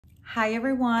Hi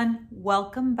everyone,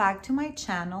 welcome back to my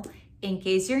channel. In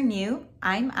case you're new,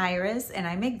 I'm Iris and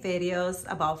I make videos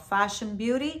about fashion,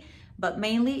 beauty, but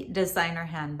mainly designer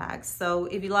handbags. So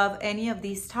if you love any of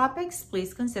these topics,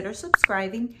 please consider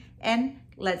subscribing and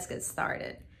let's get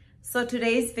started. So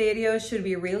today's video should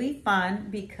be really fun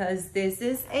because this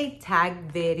is a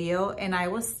tag video and I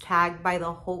was tagged by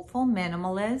the Hopeful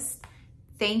Minimalist.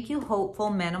 Thank you,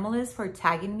 Hopeful Minimalist, for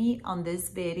tagging me on this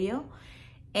video.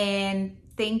 And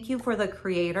thank you for the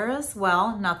creator as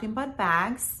well, Nothing But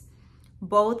Bags.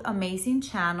 Both amazing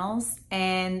channels.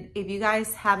 And if you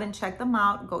guys haven't checked them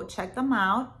out, go check them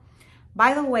out.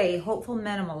 By the way, Hopeful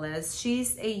Minimalist,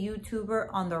 she's a YouTuber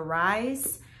on the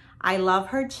rise. I love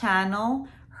her channel.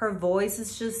 Her voice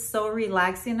is just so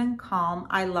relaxing and calm.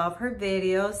 I love her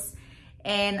videos.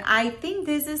 And I think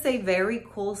this is a very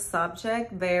cool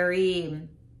subject, very,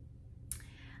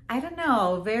 I don't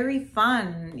know, very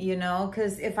fun, you know,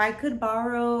 because if I could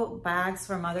borrow bags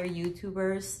from other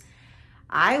YouTubers,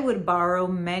 I would borrow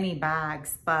many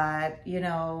bags, but you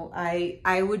know,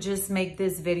 I would just make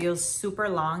this video super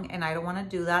long and I don't want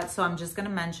to do that. So I'm just going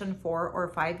to mention 4 or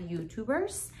 5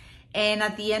 YouTubers. And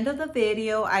at the end of the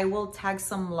video, I will tag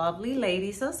some lovely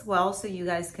ladies as well so you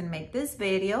guys can make this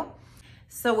video.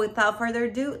 So without further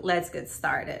ado, let's get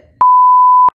started.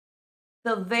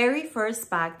 The very first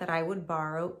bag that I would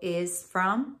borrow is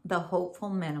from the Hopeful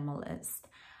Minimalist.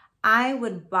 I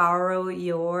would borrow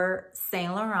your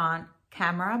Saint Laurent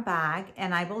camera bag,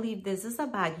 and I believe this is a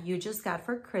bag you just got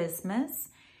for Christmas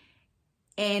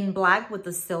in black with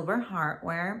the silver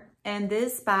hardware. And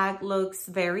this bag looks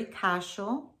very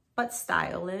casual but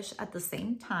stylish at the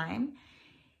same time.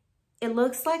 It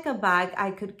looks like a bag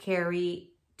I could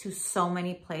carry to so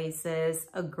many places,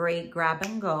 a great grab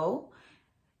and go.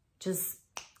 Just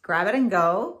grab it and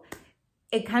go.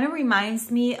 It kind of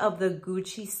reminds me of the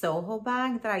Gucci Soho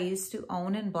bag that I used to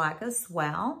own in black as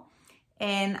well.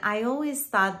 And I always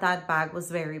thought that bag was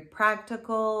very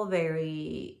practical,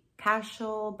 very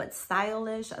casual, but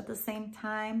stylish at the same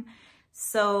time.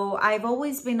 So I've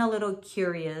always been a little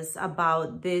curious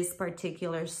about this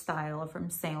particular style from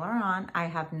Saint Laurent. I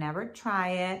have never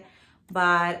tried it,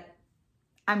 but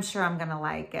I'm sure I'm gonna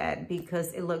like it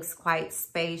because it looks quite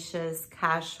spacious,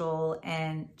 casual,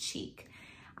 and chic.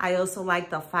 I also like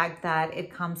the fact that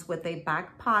it comes with a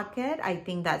back pocket. I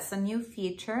think that's a new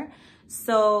feature.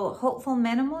 So Hopeful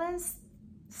Minimalist,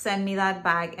 send me that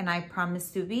bag and I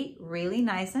promise to be really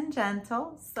nice and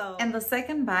gentle. And the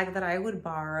second bag that I would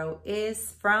borrow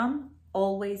is from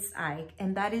Always Ike,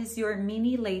 and that is your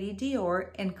Mini Lady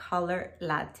Dior in color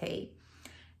latte.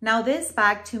 Now this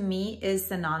bag to me is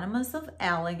synonymous of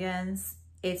elegance.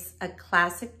 It's a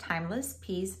classic timeless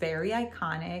piece, very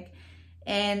iconic.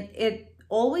 And it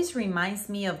always reminds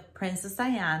me of Princess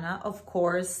Diana. Of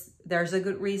course, there's a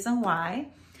good reason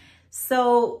why.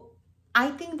 So I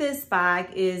think this bag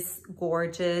is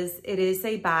gorgeous. It is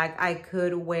a bag I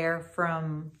could wear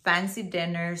from fancy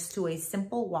dinners to a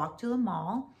simple walk to the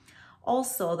mall.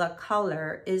 Also, the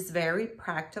color is very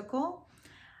practical.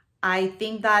 I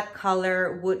think that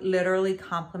color would literally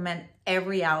complement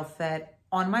every outfit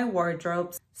on my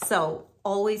wardrobe. So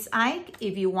Always Ike,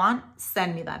 if you want,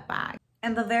 send me that bag.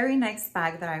 And the very next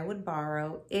bag that I would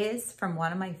borrow is from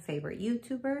one of my favorite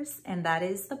YouTubers, and that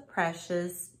is the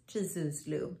Precious Jesus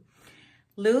Lou.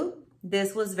 Lou,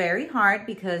 this was very hard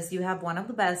because you have one of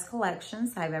the best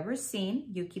collections I've ever seen.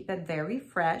 You keep it very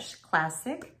fresh,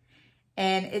 classic,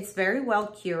 and it's very well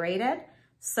curated.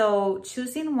 So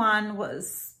choosing one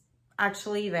was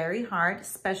actually very hard,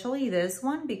 especially this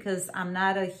one because I'm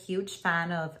not a huge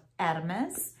fan of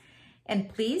Hermes. And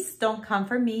please don't come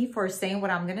for me for saying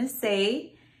what I'm gonna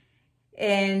say.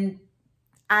 And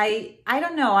I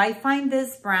don't know, I find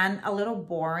this brand a little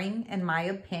boring in my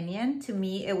opinion. To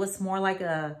me, it was more like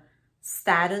a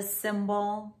status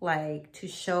symbol, like to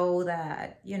show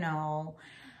that, you know,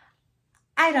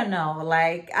 I don't know,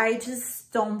 like I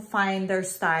just don't find their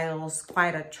styles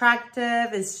quite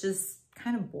attractive. It's just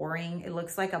kind of boring. It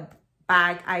looks like a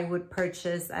bag I would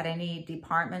purchase at any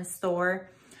department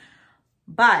store.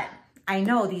 But I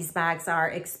know these bags are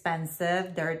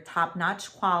expensive. They're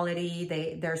top-notch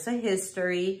quality. There's a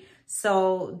history.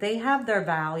 So they have their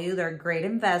value. They're great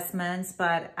investments,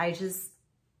 but I just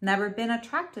never been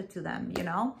attracted to them, you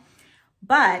know?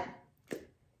 But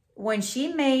when she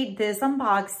made this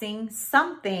unboxing,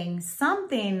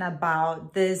 something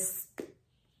about this,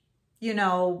 you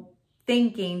know,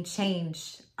 thinking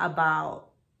changed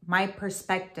about my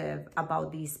perspective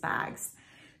about these bags.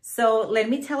 So let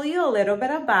me tell you a little bit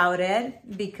about it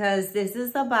because this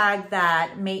is the bag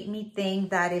that made me think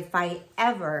that if I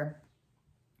ever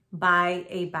buy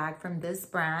a bag from this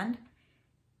brand,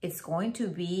 it's going to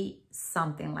be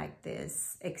something like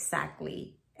this,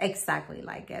 exactly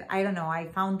like it. I don't know, I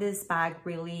found this bag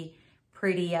really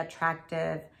pretty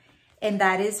attractive. And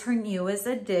that is her newest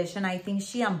addition. I think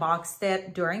she unboxed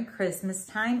it during Christmas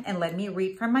time. And let me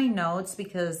read from my notes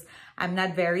because I'm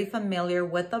not very familiar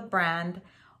with the brand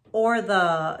or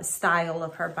the style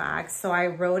of her bag. So I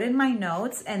wrote in my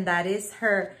notes, and that is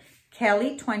her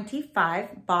Kelly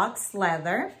 25 box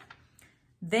leather,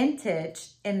 vintage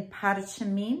in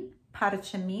parchment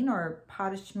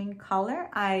color.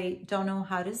 I don't know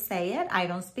how to say it. I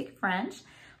don't speak French,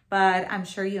 but I'm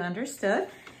sure you understood.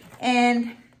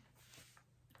 And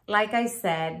like I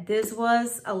said, this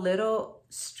was a little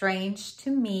strange to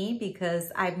me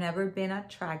because I've never been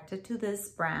attracted to this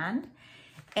brand.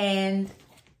 And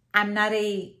I'm not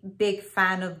a big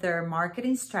fan of their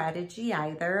marketing strategy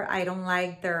either. I don't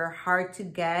like their hard to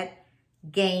get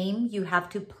game you have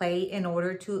to play in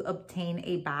order to obtain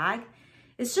a bag.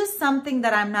 It's just something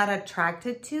that I'm not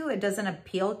attracted to. It doesn't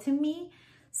appeal to me.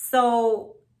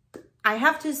 So I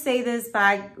have to say this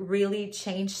bag really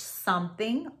changed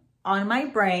something on my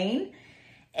brain.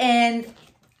 And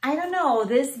I don't know,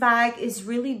 this bag is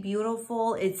really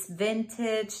beautiful. It's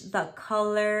vintage. The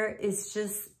color is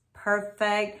just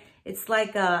perfect. It's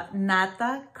like a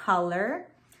nata color,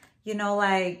 you know,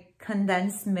 like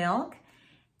condensed milk.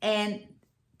 And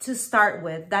to start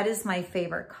with, that is my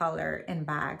favorite color in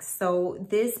bags. So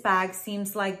this bag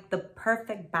seems like the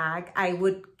perfect bag I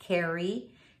would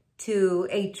carry to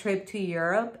a trip to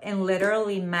Europe and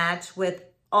literally match with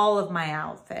all of my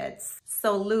outfits.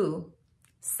 So Lou,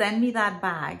 send me that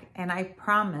bag and I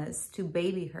promise to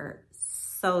baby her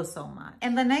so much.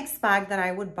 And the next bag that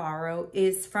I would borrow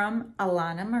is from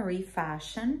Alana Marie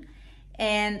Fashion.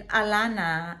 And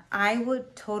Alana, I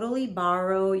would totally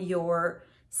borrow your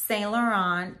Saint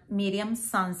Laurent medium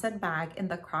sunset bag in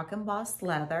the croc embossed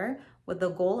leather with the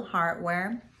gold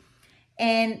hardware.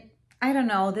 And I don't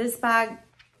know, this bag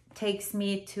takes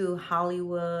me to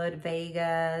Hollywood,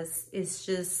 Vegas. It's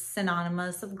just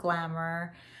synonymous of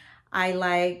glamour. I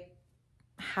like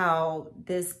how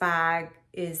this bag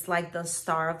is like the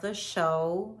star of the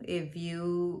show. If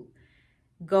you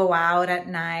go out at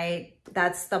night,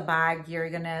 that's the bag you're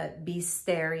gonna be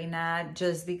staring at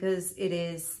just because it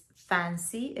is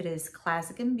fancy, it is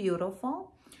classic and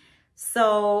beautiful.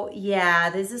 So yeah,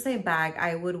 this is a bag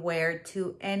I would wear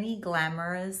to any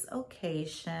glamorous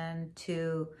occasion,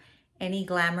 to any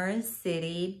glamorous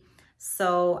city.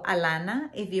 So Alana,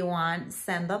 if you want,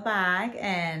 send the bag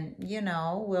and, you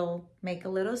know, we'll make a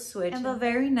little switch. And the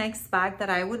very next bag that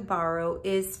I would borrow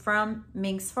is from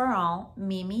Minks for All.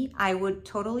 Mimi, I would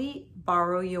totally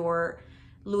borrow your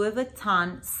Louis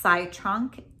Vuitton side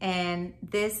trunk. And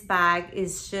this bag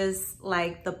is just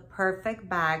like the perfect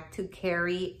bag to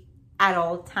carry at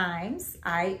all times.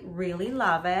 I really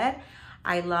love it.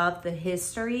 I love the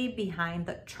history behind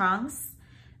the trunks.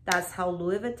 That's how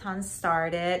Louis Vuitton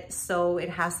started. So it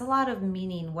has a lot of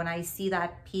meaning. When I see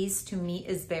that piece, to me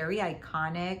is very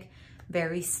iconic,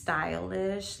 very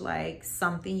stylish, like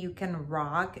something you can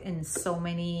rock in so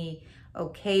many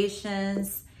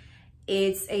occasions.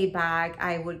 It's a bag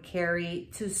I would carry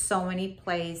to so many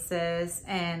places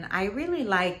and I really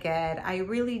like it. I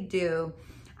really do.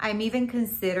 I'm even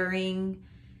considering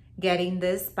getting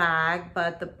this bag,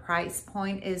 but the price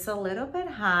point is a little bit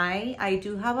high. I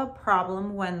do have a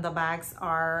problem when the bags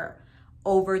are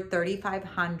over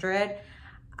 $3,500.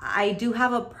 I do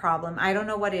have a problem. I don't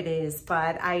know what it is,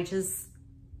 but I just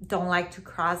don't like to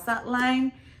cross that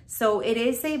line. So it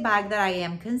is a bag that I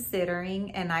am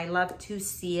considering and I love to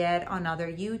see it on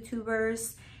other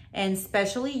YouTubers and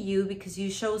especially you because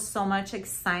you show so much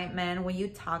excitement when you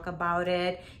talk about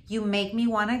it. You make me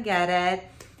want to get it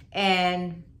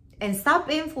and stop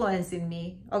influencing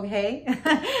me, okay?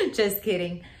 Just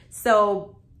kidding.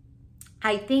 So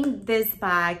I think this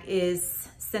bag is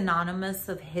synonymous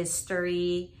of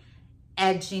history,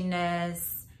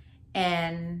 edginess,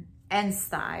 and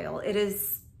style. It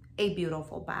is a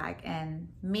beautiful bag. And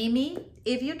Mimi,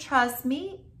 if you trust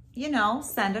me, you know,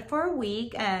 send it for a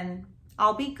week and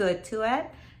I'll be good to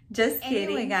it. Just kidding.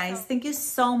 Anyway, guys, thank you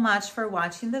so much for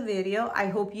watching the video. I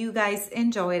hope you guys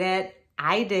enjoyed it.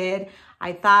 I did.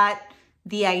 I thought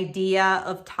the idea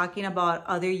of talking about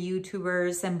other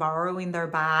YouTubers and borrowing their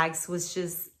bags was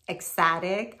just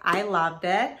ecstatic. I loved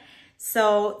it.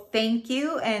 So thank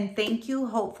you. And thank you,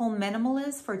 Hopeful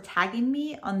Minimalist, for tagging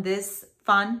me on this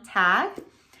fun tag.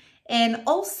 And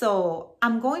also,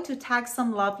 I'm going to tag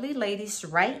some lovely ladies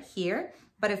right here.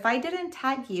 But if I didn't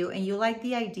tag you and you like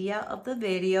the idea of the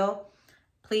video,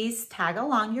 please tag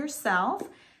along yourself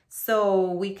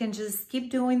so we can just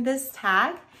keep doing this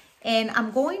tag. And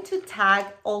I'm going to tag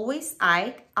Always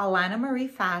Ike, Alana Marie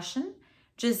Fashion,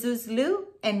 Jesus Lou,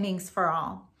 and Minks for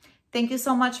All. Thank you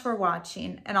so much for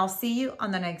watching, and I'll see you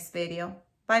on the next video.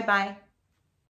 Bye-bye.